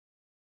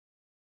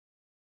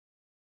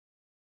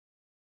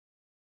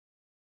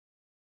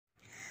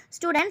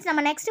Students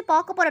நம்ம next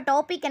பார்க்க போகிற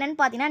டாபிக் என்னென்னு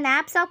பார்த்தீங்கன்னா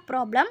knapsack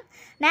ப்ராப்ளம்.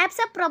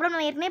 knapsack ப்ராப்ளம்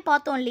நம்ம ஏற்கனவே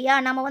பார்த்தோம் இல்லையா?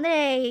 நம்ம வந்து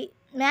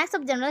மேக்ஸ்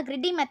ஆஃப் ஜெனரல்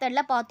கிரிட்டிங்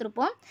மெத்தடில்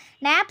பார்த்துருப்போம்.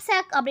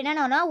 knapsack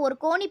அப்படின்னா ஒரு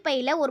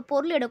கோணிப்பையில் ஒரு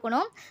பொருள்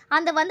எடுக்கணும்.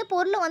 அந்த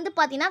பொருள்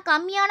பார்த்தீங்கன்னா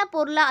கம்மியான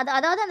பொருளாக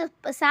அதாவது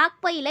அந்த சாக்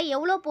பையில்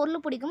எவ்வளோ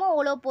பொருள் பிடிக்குமோ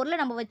அவ்வளோ பொருளை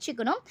நம்ம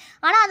வச்சுக்கணும்.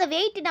 ஆனால் அந்த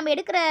வெயிட் நம்ம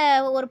எடுக்கிற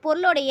ஒரு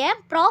பொருளுடைய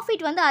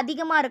ப்ராஃபிட்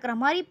அதிகமாக இருக்கிற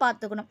மாதிரி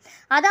பார்த்துக்கணும்.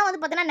 அதான்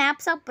பார்த்தீங்கன்னா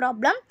knapsack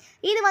ப்ராப்ளம்.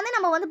 இது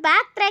நம்ம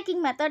பேக்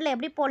ட்ராக்கிங் மெத்தடில்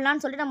எப்படி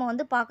போடலான்னு சொல்லிட்டு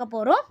நம்ம பார்க்க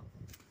போகிறோம்.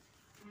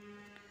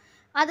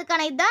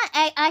 அதுக்கான இதுதான்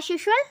ஆஸ்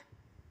யூஷுவல்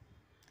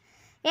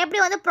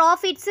எப்படி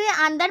ப்ராஃபிட்ஸு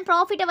அண்ட் தென்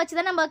ப்ராஃபிட்டை வச்சு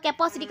தான் நம்ம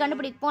கெப்பாசிட்டி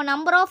கண்டுபிடிப்போம்.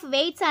 Number of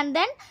weights and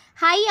then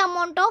high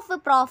amount of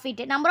profit.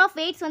 Number of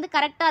weights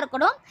கரெக்டாக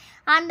இருக்கணும்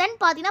அண்ட் தென்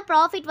பார்த்தீங்கன்னா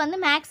ப்ராஃபிட்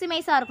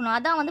மேக்ஸிமைஸாக இருக்கணும்.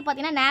 அதான்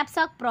பார்த்தீங்கன்னா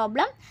knapsack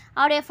ப்ராப்ளம்.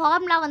 அவருடைய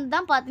ஃபார்முலா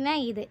தான் பார்த்தீங்கன்னா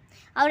இது.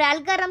 அவருடைய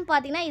அல்காரிதம்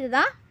பார்த்தீங்கன்னா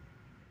இதுதான்.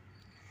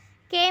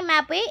 K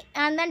map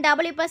and then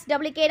W plus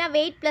WKனா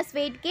wait plus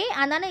wait K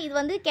அதனால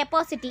இது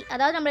கெப்பாசிட்டி.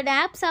 அதாவது நம்ம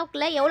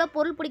knapsackல எவ்வளோ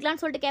பொருள்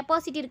பிடிக்கலான்னு சொல்லிட்டு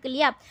கெப்பாசிட்டி இருக்கு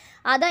இல்லையா?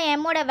 அதான்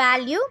எம்மோட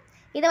வேல்யூ.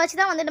 இதை வச்சு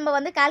தான்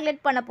நம்ம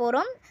கால்குலேட் பண்ண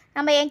போகிறோம்.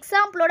 நம்ம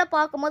எக்ஸாம்பிளோட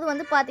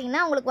பார்க்கும்போது பார்த்தீங்கன்னா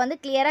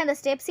உங்களுக்கு கிளியராக இந்த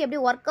ஸ்டெப்ஸ் எப்படி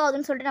ஒர்க்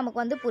ஆகுதுன்னு சொல்லிட்டு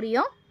நமக்கு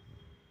புரியும்.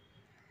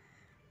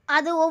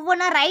 அது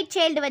ஒவ்வொன்றா ரைட்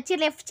சைல்டு வச்சு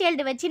லெஃப்ட்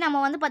சைல்டு வச்சு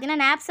நம்ம பார்த்தீங்கன்னா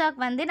knapsack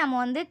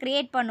நம்ம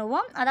க்ரியேட்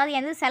பண்ணுவோம். அதாவது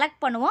எது செலக்ட்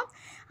பண்ணுவோம்.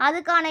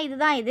 அதுக்கான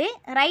இதுதான் இது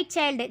right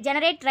child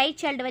generate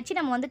right child வச்சு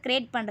நம்ம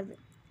க்ரியேட் பண்ணுறது.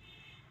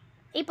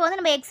 இப்போ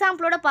நம்ம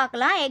எக்ஸாம்பிளோட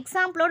பார்க்கலாம்.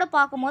 எக்ஸாம்பிளோட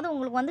பார்க்கும்போது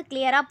உங்களுக்கு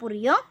கிளியராக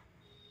புரியும்.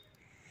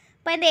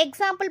 இப்போ இந்த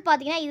எக்ஸாம்பிள்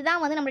பார்த்தீங்கன்னா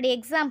இதுதான் நம்மளுடைய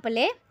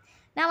எக்ஸாம்பிள்.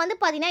 நான்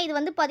பார்த்தீங்கன்னா இது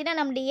பார்த்தீங்கன்னா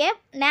நம்முடைய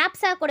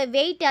knapsackோட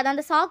வெயிட் அதாவது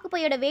அந்த சாக்கு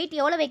பையோட வெயிட்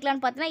எவ்வளோ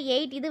வைக்கலான்னு பார்த்தீங்கன்னா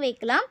 8 இது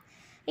வைக்கலாம்.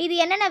 இது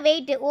என்னென்ன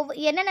வெயிட்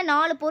என்னென்ன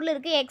 4 பொருள்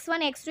இருக்குது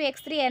x1 x2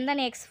 x3 and then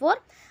x4.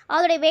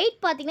 அதோடைய வெயிட்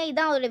பார்த்தீங்கன்னா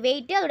இதுதான் அதோட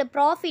வெயிட்டு. அதோட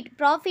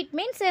ப்ராஃபிட்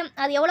மீன்ஸ்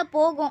அது எவ்வளோ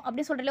போகும்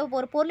அப்படின்னு சொல்கிறதுல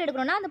ஒரு பொருள்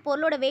எடுக்கணும்னா அந்த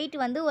பொருளோட வெயிட்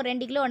ஒரு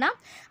 2 கிலோனா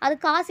அது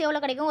காசு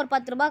எவ்வளோ கிடைக்கும், ஒரு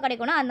 10 ரூபா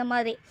கிடைக்கும்னா அந்த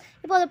மாதிரி.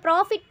 இப்போ அது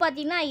ப்ராஃபிட்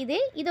பார்த்தீங்கன்னா இது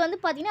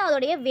பார்த்தீங்கன்னா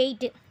அதோடைய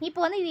வெயிட்டு.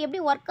 இப்போ இது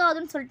எப்படி ஒர்க்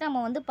ஆகுதுன்னு சொல்லிட்டு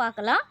நம்ம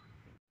பார்க்கலாம்.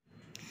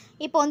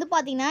 இப்போ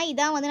பார்த்தீங்கன்னா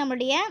இதான்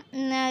நம்மளுடைய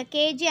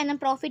கேஜி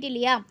அண்ட் ப்ராஃபிட்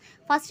இல்லையா?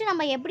 ஃபஸ்ட்டு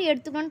நம்ம எப்படி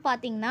எடுத்துக்கணும்னு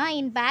பார்த்தீங்கன்னா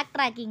இன் பேக்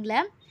ட்ராக்கிங்கில்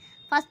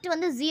ஃபஸ்ட்டு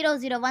 0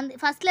 0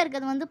 ஃபஸ்ட்டில்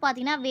இருக்கிறது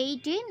பார்த்தீங்கன்னா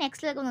வெயிட்டு,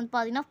 நெக்ஸ்ட்டில் இருக்கிறது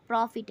பார்த்தீங்கன்னா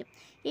ப்ராஃபிட்.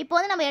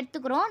 இப்போ நம்ம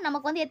எடுத்துக்கிறோம்.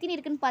 நமக்கு எத்தனை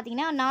இருக்குதுன்னு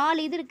பார்த்தீங்கன்னா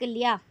 4 இது இருக்குது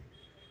இல்லையா?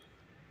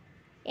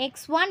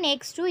 x1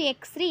 x2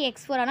 x3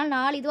 x4 ஆனால்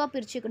 4 இதுவாக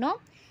பிரிச்சுக்கணும்.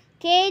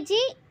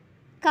 KG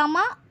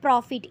comma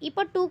profit.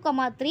 இப்போ 2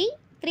 3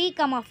 3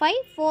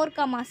 5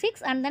 4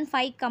 6 அண்ட் தென்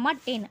 5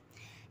 10.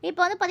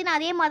 இப்போ பார்த்தீங்கன்னா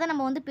அதே மாதிரி தான்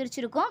நம்ம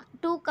பிரிச்சுருக்கோம்.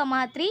 2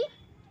 3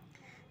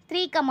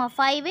 3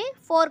 5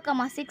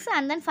 4 6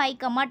 அண்ட் தென் 5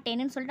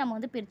 10ன்னு சொல்லிட்டு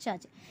நம்ம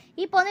பிரிச்சாச்சு.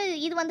 இப்போ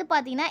இது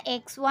பார்த்தீங்கன்னா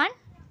x1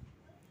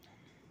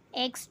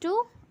 x2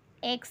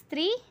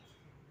 x3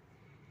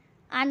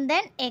 and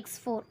then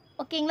x4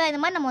 ஓகேங்களா?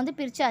 இந்த மாதிரி நம்ம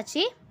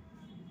பிரிச்சாச்சு.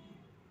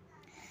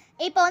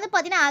 இப்போ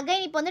பார்த்தீங்கன்னா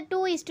அகைன் இப்போ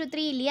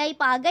 2:3 இல்லையா?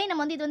 இப்போ அகைன்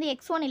நம்ம இது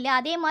x1 இல்லையா?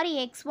 அதே மாதிரி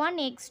x1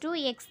 x2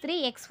 x3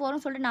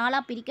 x4ன்னு சொல்லிட்டு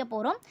 4ஆக பிரிக்க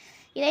போகிறோம்.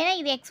 ஏன்னா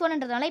இது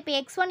x1ன்றதுனால இப்போ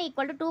x1 =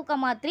 2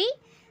 3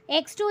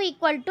 x2 =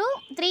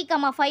 3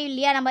 5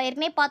 இல்லையா? நம்ம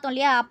ஏற்கனவே பார்த்தோம்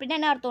இல்லையா? அப்படின்னா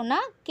என்ன அர்த்தம்னா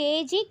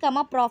KG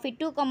profit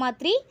 2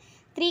 3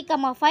 3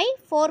 5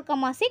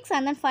 4 6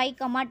 and then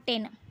 5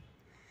 10.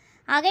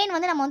 Again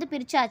நம்ம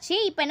பிரிச்சாச்சு.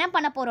 இப்போ என்ன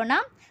பண்ண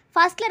போகிறோன்னா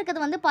ஃபஸ்ட்டில்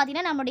இருக்கிறது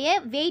பார்த்தீங்கன்னா நம்மளுடைய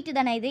வெயிட்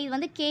தானே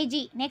இது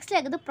கேஜி. நெக்ஸ்ட்டில்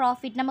இருக்கிறது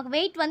ப்ராஃபிட். நமக்கு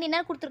வெயிட்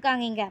என்ன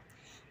கொடுத்துருக்காங்க இங்கே?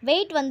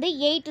 வெயிட்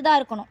 8 தான்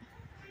இருக்கணும்.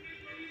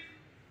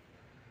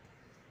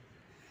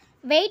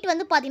 வெயிட்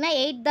பார்த்தீங்கன்னா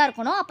 8 தான்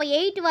இருக்கணும். அப்போ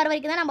 8 வர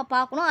வரைக்கும் தான் நம்ம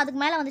பார்க்கணும். அதுக்கு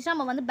மேலே வந்துச்சுன்னா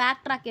நம்ம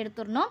பேக் ட்ராக்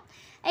எடுத்துடணும்.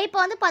 இப்போ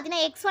பார்த்தீங்கன்னா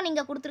x1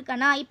 இங்கே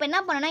கொடுத்துருக்கேன்னா இப்போ என்ன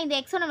பண்ணணும்னா இந்த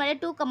x1 வேலை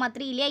 2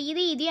 3 இல்லையா?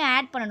 இதையும்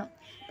ஆட் பண்ணணும்.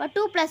 இப்போ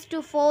 2 +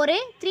 2 4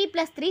 3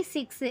 + 3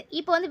 6.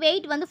 இப்போ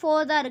வெயிட்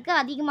 4 தான் இருக்குது,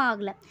 அதிகமாக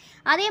ஆகலை.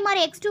 அதே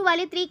மாதிரி x2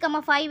 வேல்யூ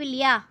 3 5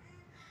 இல்லையா?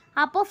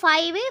 அப்போது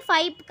 5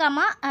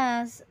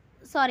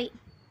 சாரி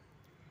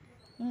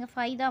இங்கே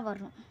 5 தான்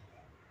வரணும்.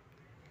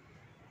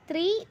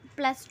 3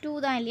 + 2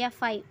 தான் இல்லையா?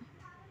 5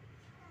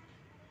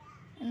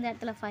 இந்த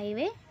இடத்துல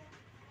 5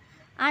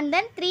 அண்ட்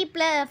தென்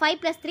 5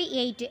 + 3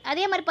 8.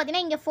 அதே மாதிரி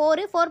பார்த்தீங்கன்னா இங்கே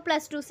 4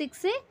 + 2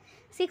 6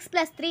 6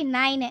 + 3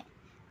 9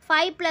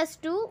 5 +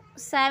 2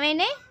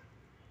 7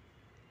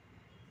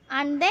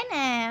 அண்ட் தென்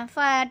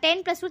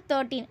 10 + 2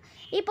 13.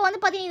 இப்போ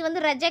பார்த்தீங்கன்னா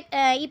இது ரெஜெக்ட்.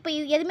 இப்போ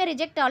இது எதுவுமே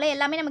ரிஜெக்ட் ஆகல.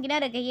 எல்லாமே நமக்கு என்ன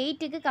இருக்குது?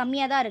 8க்கு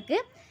கம்மியாக தான்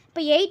இருக்குது.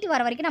 இப்போ 8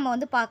 வர வரைக்கும்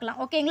நம்ம பார்க்கலாம்.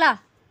 ஓகேங்களா?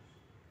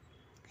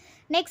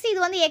 நெக்ஸ்ட்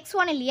இது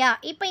x1 இல்லையா?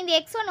 இப்போ இந்த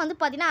x1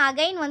 பார்த்தீங்கன்னா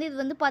அகைன்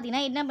இது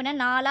பார்த்தீங்கன்னா என்ன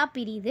பண்ணால் 4ஆக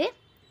பிரியுது.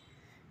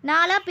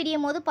 4ஆக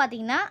பிரியும் போது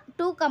பார்த்தீங்கன்னா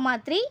 2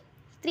 3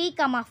 3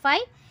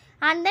 5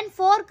 அண்ட் தென்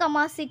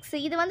 4 6.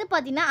 இது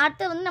பார்த்தீங்கன்னா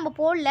அடுத்து நம்ம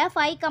போடல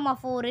 5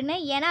 4ன்னு.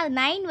 ஏன்னா அது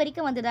 9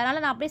 வரைக்கும் வந்தது.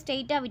 அதனால் நான் அப்படியே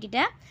ஸ்ட்ரெயிட்டாக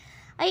விட்டுட்டேன்.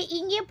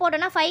 இங்கேயும்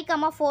போட்டோன்னா 5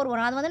 4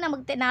 வரும். அது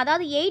நமக்கு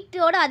அதாவது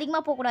 8ஓட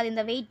அதிகமாக போகக்கூடாது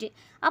இந்த வெயிட்டு.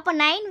 அப்போ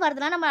 9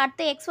 வருதுன்னா நம்ம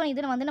அடுத்த x1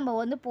 இது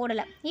நம்ம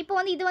போடலை.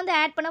 இப்போ இது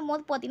ஆட் பண்ணும்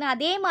போது பார்த்தீங்கன்னா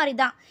அதே மாதிரி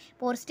தான்.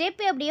 இப்போ ஒரு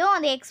ஸ்டெப் எப்படியோ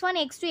அந்த x1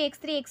 x2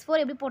 x3 x4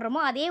 எப்படி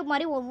போடுறோமோ அதே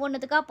மாதிரி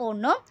ஒவ்வொன்றுத்துக்காக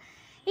போடணும்.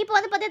 இப்போ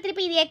பார்த்தீங்கன்னா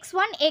திருப்பி இது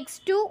x1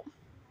 x2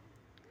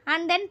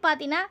 அண்ட் தென்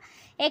பார்த்தீங்கன்னா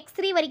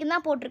x3 வரைக்கும்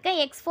தான் போட்டிருக்கேன்.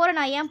 x4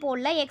 நான் ஏன்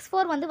போடல,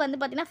 x4 வந்து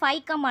பார்த்தீங்கன்னா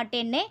 5,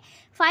 10,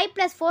 5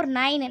 + 4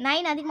 9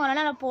 9 அதிகமாக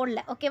நான் போடல.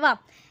 ஓகேவா?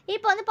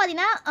 இப்போ வந்து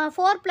பார்த்தீங்கன்னா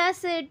 4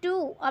 + 2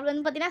 அப்படி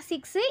வந்து பார்த்தீங்கன்னா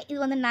 6, இது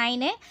வந்து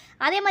 9.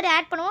 அதே மாதிரி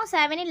ஆட் பண்ணுவோம்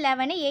 7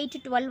 11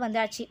 8 12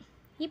 வந்தாச்சு.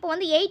 இப்போ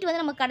வந்து 8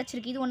 வந்து நமக்கு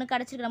கிடச்சிருக்கு, இது ஒன்று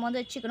கிடச்சிருக்கு, நம்ம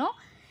வந்து வச்சுக்கணும்.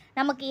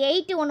 நமக்கு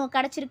 8 ஒன்று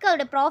கிடச்சிருக்கு,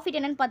 அதோட ப்ராஃபிட்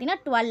என்னென்னு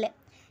பார்த்தீங்கன்னா 12.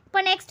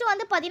 இப்போ நெக்ஸ்ட்டு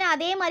வந்து பார்த்தீங்கன்னா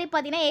அதே மாதிரி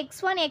பார்த்தீங்கன்னா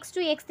x1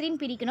 x2 x3ன்னு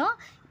பிரிக்கணும்.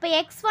 இப்போ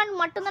x1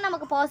 மட்டும்தான்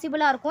நமக்கு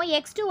பாசிபிளாக இருக்கும்.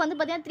 x2 வந்து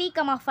பார்த்தீங்கன்னா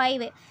 3,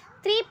 5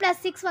 3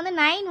 + 6 வந்து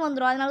 9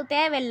 வந்துடும். அதனால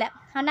தேவையில்லை,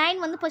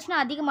 9 வந்து போச்சுன்னா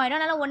அதிகமாகிடும்.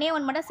 அதனால்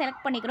 1 மட்டும்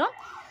செலக்ட் பண்ணிக்கிறோம்.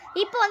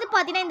 இப்போ வந்து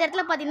பார்த்தீங்கன்னா இந்த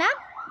இடத்துல பார்த்தீங்கன்னா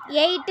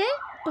 8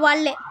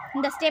 12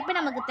 இந்த ஸ்டெப்பு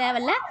நமக்கு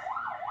தேவையில்லை.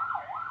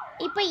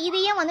 இப்போ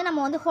இதையும் வந்து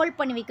நம்ம வந்து ஹோல்ட்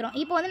பண்ணி வைக்கிறோம்.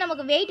 இப்போ வந்து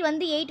நமக்கு வெயிட்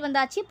வந்து 8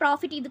 வந்தாச்சு,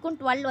 ப்ராஃபிட் இதுக்கும்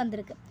 12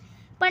 வந்திருக்கு.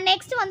 இப்போ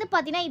நெக்ஸ்ட் வந்து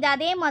பார்த்தீங்கன்னா இது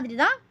அதே மாதிரி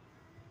தான்.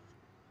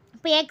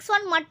 இப்போ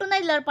x1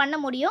 மட்டும்தான் இதில் பண்ண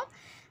முடியும்,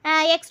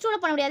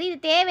 x2வில் பண்ண முடியாது. இது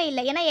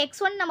தேவையில்லை, ஏன்னா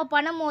x1 நம்ம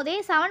பண்ணும் போதே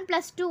 7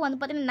 + 2 வந்து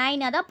பார்த்தீங்கன்னா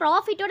 9. அதான்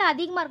ப்ராஃபிட்டோட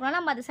அதிகமாக இருக்கணும்,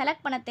 நம்ம அதை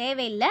செலக்ட் பண்ண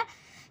தேவையில்லை.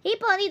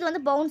 இப்போ வந்து இது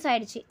வந்து பவுன்ஸ்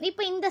ஆகிடுச்சு.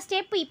 இப்போ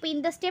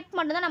இந்த ஸ்டெப்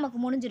மட்டும்தான் நமக்கு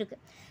முடிஞ்சிருக்கு.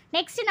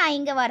 நெக்ஸ்ட்டு நான்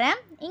இங்கே வரேன்.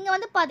 இங்கே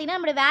வந்து பார்த்தீங்கன்னா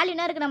நம்மளுடைய வேல்யூ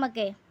என்ன இருக்குது,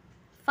 நமக்கு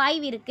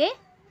 5 இருக்குது.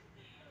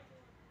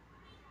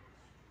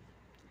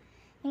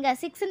 இங்கே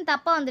 6ன்னு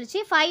தப்பாக வந்துருச்சு,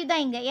 5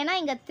 தான் இங்கே. ஏன்னா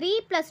இங்கே 3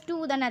 + 2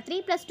 தானே, 3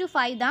 + 2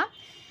 5 தான்.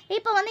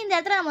 இப்போ வந்து இந்த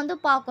இடத்துல நம்ம வந்து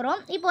பார்க்குறோம்.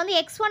 இப்போ வந்து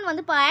x1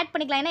 வந்து இப்போ ஆட்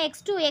பண்ணிக்கலாம், ஏன்னா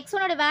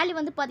x1ஓட வேல்யூ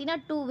வந்து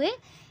பார்த்தீங்கன்னா 2,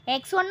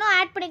 x1ம்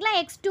ஆட் பண்ணிக்கலாம்,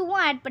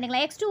 x2வும் ஆட்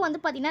பண்ணிக்கலாம். x2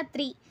 வந்து பார்த்தீங்கன்னா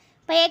 3.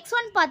 இப்போ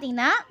x1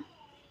 பார்த்தீங்கன்னா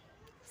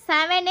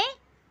 7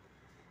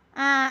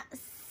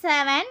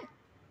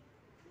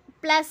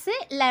 +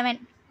 11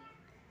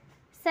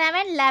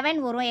 7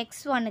 11 வரும்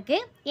x1க்கு.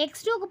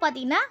 x2க்கு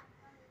பார்த்தீங்கன்னா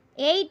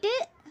 8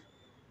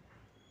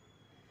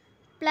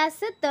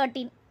 +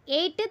 13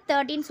 8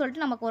 13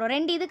 சொல்லிட்டு நமக்கு வரும்.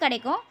 2 இது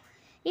கிடைக்கும்.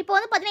 இப்போ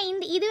வந்து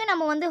பார்த்தீங்கன்னா இதுவே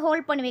நம்ம வந்து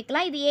ஹோல்ட் பண்ணி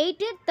வைக்கலாம். இது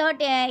 8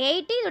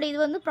 இதோட இது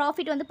வந்து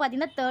ப்ராஃபிட் வந்து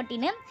பார்த்தீங்கன்னா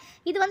 13.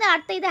 இது வந்து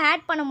அடுத்த இதை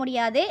ஆட் பண்ண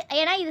முடியாது,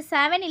 ஏன்னா இது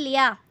 7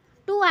 இல்லையா,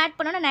 2 ஆட்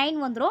பண்ணோன்னா 9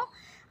 வந்துடும்,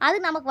 அது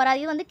நமக்கு வராது,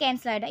 இது வந்து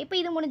கேன்சல் ஆகிடும். இப்போ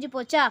இது முடிஞ்சு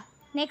போச்சா?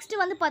 நெக்ஸ்ட்டு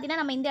வந்து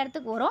பார்த்தீங்கன்னா நம்ம இந்த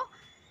இடத்துக்கு வரும்.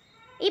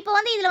 இப்போ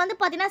வந்து இதில் வந்து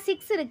பார்த்தீங்கன்னா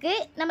 6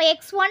 இருக்குது, நம்ம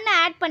x1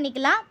 ஆட்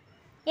பண்ணிக்கலாம்.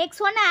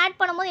 x1 ஆட்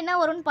பண்ணும்போது என்ன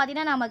வரும்னு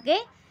பார்த்தீங்கன்னா நமக்கு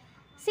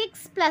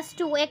 6 +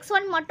 2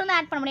 x1 மட்டும் தான்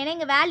ஆட் பண்ண முடியும், ஏன்னா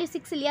இங்கே வேல்யூ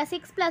 6 இல்லையா.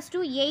 6 +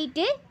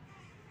 2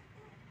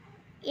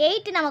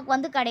 8 நமக்கு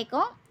வந்து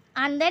கிடைக்கும்.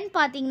 அண்ட் தென்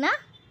பார்த்தீங்கன்னா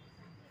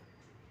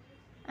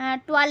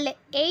 12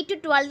 8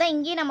 12 தான்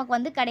இங்கேயே நமக்கு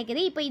வந்து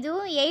கிடைக்குது. இப்போ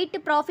இதுவும்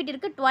 8 ப்ராஃபிட்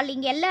இருக்குது, 12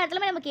 இங்கே எல்லா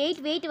இடத்துலையுமே நமக்கு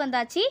 8 வெயிட்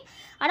வந்தாச்சு.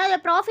 ஆனால்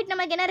அதில் ப்ராஃபிட்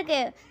நமக்கு என்ன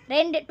இருக்குது,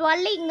 2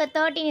 12 இங்கே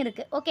 13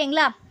 இருக்குது.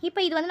 ஓகேங்களா?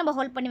 இப்போ இது வந்து நம்ம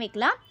ஹோல்ட் பண்ணி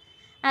வைக்கலாம்.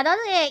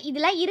 அதாவது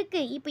இதெல்லாம்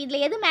இருக்குது. இப்போ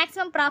இதில் எது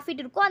மேக்ஸிமம்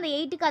ப்ராஃபிட் இருக்கோ அந்த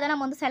 8க்கு அதை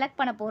நம்ம வந்து செலக்ட்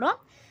பண்ண போகிறோம்.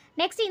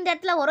 நெக்ஸ்ட் இந்த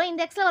இடத்துல வரும். இந்த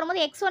இடத்துல வரும்போது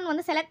x1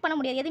 வந்து செலக்ட் பண்ண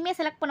முடியாது, எதுவுமே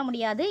செலக்ட் பண்ண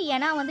முடியாது,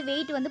 ஏன்னா வந்து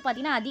வெயிட் வந்து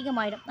பார்த்திங்கன்னா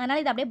அதிகமாகிடும்.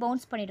 அதனால் இது அப்படியே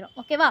பவுன்ஸ் பண்ணிடுறோம்.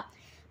 ஓகேவா?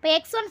 இப்போ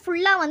x1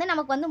 ஃபுல்லாக வந்து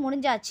நமக்கு வந்து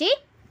முடிஞ்சாச்சு.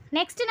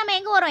 நெக்ஸ்ட்டு நம்ம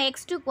எங்கே வரோம்,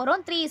 x2க்கு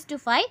வரும்.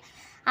 3:5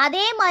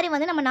 அதே மாதிரி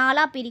வந்து நம்ம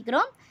 4ஆக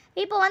பிரிக்கிறோம்.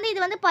 இப்போ வந்து இது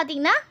வந்து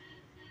பார்த்திங்கன்னா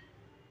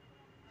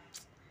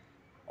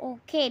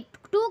ஓகே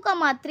 2,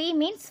 3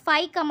 மீன்ஸ்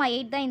 5,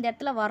 8 தான் இந்த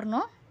இடத்துல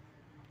வரணும்.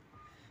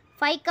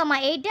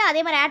 5, 8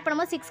 அதே மாதிரி ஆட்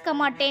பண்ணும்போது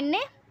 6,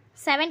 10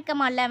 7,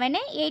 11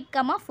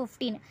 8,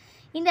 15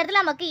 இந்த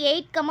இடத்துல நமக்கு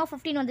 8,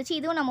 15 வந்துச்சு.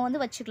 இதுவும் நம்ம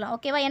வந்து வச்சுக்கலாம்.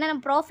 ஓகேவா? ஏன்னா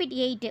நம்ம ப்ராஃபிட்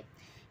 8.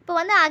 இப்போ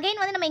வந்து அகைன்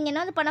வந்து நம்ம இங்கே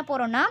என்ன வந்து பண்ண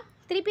போகிறோம்னா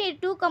திருப்பி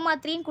 2,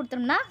 3ன்னு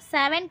கொடுத்தோம்னா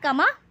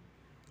 7,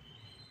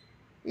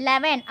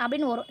 11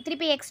 அப்படின்னு வரும்.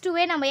 திருப்பி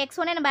x2வே நம்ம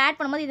x1 நம்ம ஆட்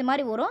பண்ணும்போது இது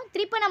மாதிரி வரும்.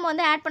 திருப்பி நம்ம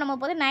வந்து ஆட்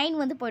பண்ணும்போது 9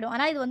 வந்து போய்டும்.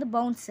 ஆனால் இது வந்து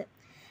பவுன்ஸு.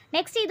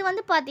 நெக்ஸ்ட் இது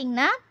வந்து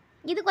பார்த்திங்கன்னா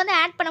இதுக்கு வந்து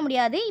ஆட் பண்ண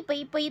முடியாது.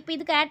 இப்போ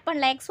இதுக்கு ஆட்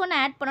பண்ணல, x1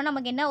 ஆட் பண்ணோம்,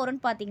 நமக்கு என்ன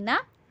வரும்னு பார்த்தீங்கன்னா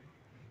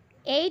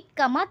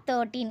 8,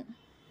 13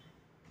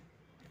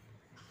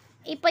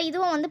 இப்போ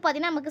இதுவும் வந்து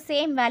பார்த்திங்கன்னா நமக்கு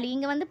சேம் வேல்யூ,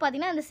 இங்கே வந்து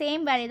பார்த்திங்கன்னா அந்த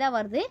சேம் வேல்யூ தான்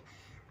வருது.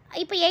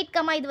 இப்போ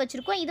 8, இது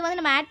வச்சுருக்கோம். இது வந்து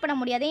நம்ம ஆட் பண்ண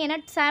முடியாது, ஏன்னா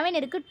 7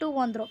 இருக்குது, 2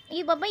 வந்துடும்.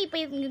 இப்போ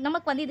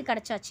நமக்கு வந்து இது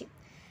கிடச்சாச்சு.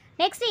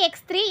 நெக்ஸ்ட்டு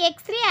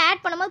x3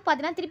 ஆட் பண்ணும்போது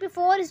பார்த்தீங்கன்னா திருப்பி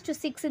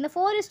 4:6 இந்த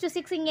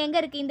 4:6 இங்கே எங்கே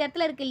இருக்குது, இந்த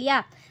இடத்துல இருக்குது இல்லையா.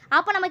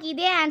 அப்போ நமக்கு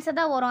இதே ஆன்சர்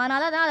தான் வரும்,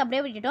 அதனால தான் அதை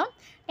அப்படியே விட்டுட்டோம்.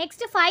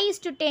 நெக்ஸ்ட்டு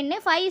 5:10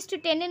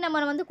 5:10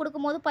 நம்ம வந்து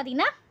கொடுக்கும்போது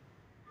பார்த்திங்கன்னா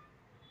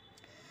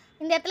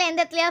இந்த இடத்துல எந்த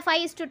இடத்துலையா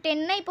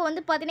 5:10 இப்போ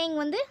வந்து பார்த்திங்கன்னா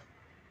இங்கே வந்து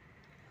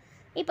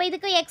இப்போ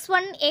இதுக்கு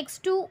x1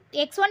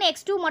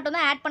 x2 மட்டும்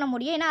தான் ஆட் பண்ண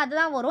முடியும், ஏன்னா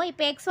அதுதான் வரும்.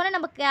 இப்போ x1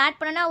 நமக்கு ஆட்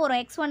பண்ணனா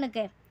வரும்,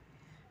 x1க்கு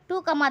 2,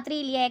 3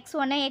 இல்லையா,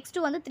 x1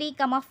 x2 வந்து 3,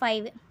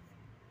 5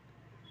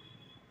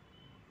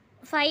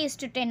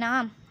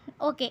 5:10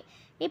 ஓகே.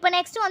 இப்போ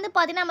நெக்ஸ்ட்டு வந்து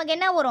பார்த்திங்கன்னா நமக்கு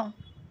என்ன வரும்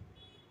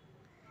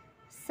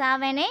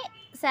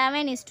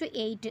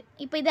 7:8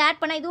 இப்போ இது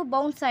ஆட் பண்ணால் இதுவும்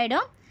பவுன்ஸ்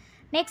ஆகிடும்.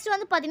 நெக்ஸ்ட்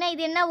வந்து பார்த்திங்கன்னா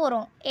இது என்ன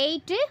வரும்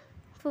 8,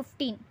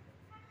 15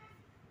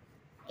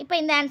 இப்போ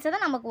இந்த ஆன்சர்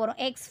தான் நமக்கு வரும்.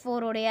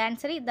 x4ஓடைய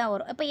ஆன்சர் இதுதான்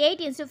வரும். இப்போ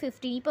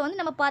 8:15 இப்போ வந்து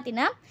நம்ம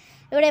பார்த்தீங்கன்னா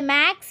இதோடைய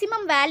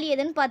மேக்ஸிமம் வேல்யூ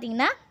எதுன்னு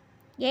பார்த்தீங்கன்னா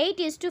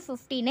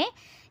 8:15.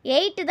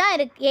 8 தான்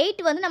இருக்குது.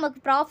 8 வந்து நமக்கு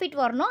ப்ராஃபிட்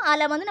வரணும்.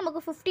 அதில் வந்து நமக்கு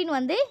 15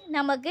 வந்து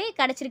நமக்கு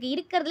கிடச்சிருக்கு.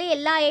 இருக்கிறதுலே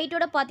எல்லா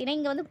 8ஓட பார்த்தீங்கன்னா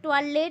இங்கே வந்து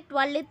 12,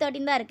 12,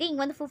 13 தான் இருக்குது.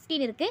 இங்கே வந்து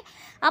 15 இருக்குது.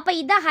 அப்போ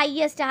இதுதான்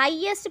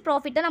ஹையஸ்ட்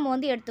ப்ராஃபிட் தான் நம்ம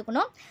வந்து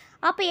எடுத்துக்கணும்.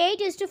 அப்போ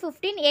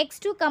 8:15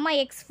 x2,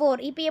 x4.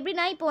 இப்போ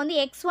எப்படின்னா இப்போ வந்து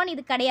x1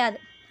 இது கிடையாது.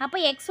 அப்போ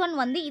x1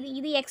 வந்து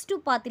இது x2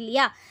 பார்த்து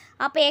இல்லையா?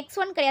 அப்போ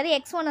x1 கிடையாது,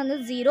 x1 வந்து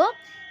 0,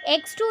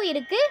 x2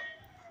 இருக்குது.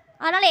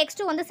 அதனால்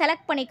x2 வந்து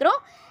செலக்ட்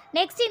பண்ணிக்கிறோம்.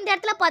 நெக்ஸ்ட் இந்த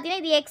இடத்துல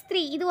பார்த்தீங்கன்னா இது x3,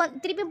 இது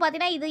வந்து திருப்பி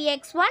பார்த்தீங்கன்னா இது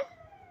x1,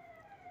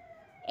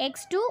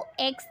 x2,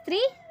 x3,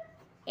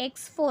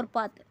 x4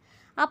 பார்த்து.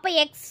 அப்போ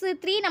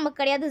x3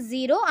 நமக்கு கிடையாது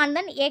 0, அண்ட்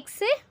தென்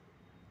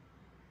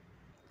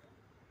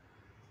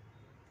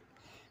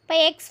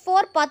இப்போ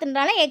x4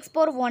 பார்த்துன்றனால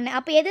x4 1.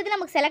 அப்போ எது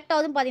நமக்கு செலக்ட்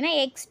ஆகுதுன்னு பார்த்தீங்கன்னா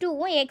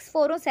x2வும்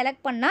x4வும்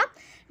செலக்ட் பண்ணால்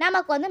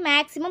நமக்கு வந்து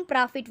மேக்ஸிமம்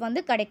ப்ராஃபிட்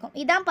வந்து கிடைக்கும்.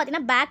 இதான்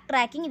பார்த்தீங்கன்னா பேக்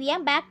ட்ராக்கிங். இது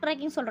ஏன் பேக்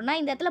ட்ராக்கிங் சொல்கிறோன்னா,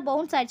 இந்த இடத்துல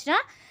பவுன்ஸ் ஆயிடுச்சுன்னா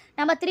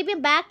நம்ம திருப்பி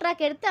பேக்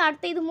ட்ராக் எடுத்து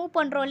அடுத்த இது மூவ்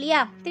பண்ணுறோம்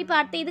இல்லையா? திருப்பி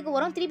அடுத்த இதுக்கு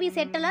வரும், திருப்பி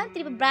செட்டெல்லாம்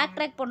திருப்பி பேக்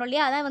ட்ராக் பண்ணுறோம்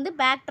இல்லையா? அதான் வந்து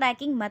பேக்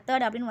ட்ராக்கிங்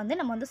மெத்தட் அப்படின்னு வந்து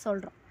நம்ம வந்து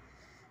சொல்கிறோம்.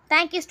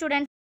 Thank you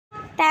students.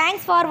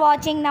 தேங்க்ஸ் ஃபார்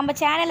வாட்சிங். நம்ம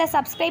சேனலை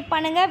சப்ஸ்கிரைப்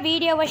பண்ணுங்கள்,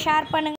 வீடியோவை ஷேர் பண்ணுங்கள்.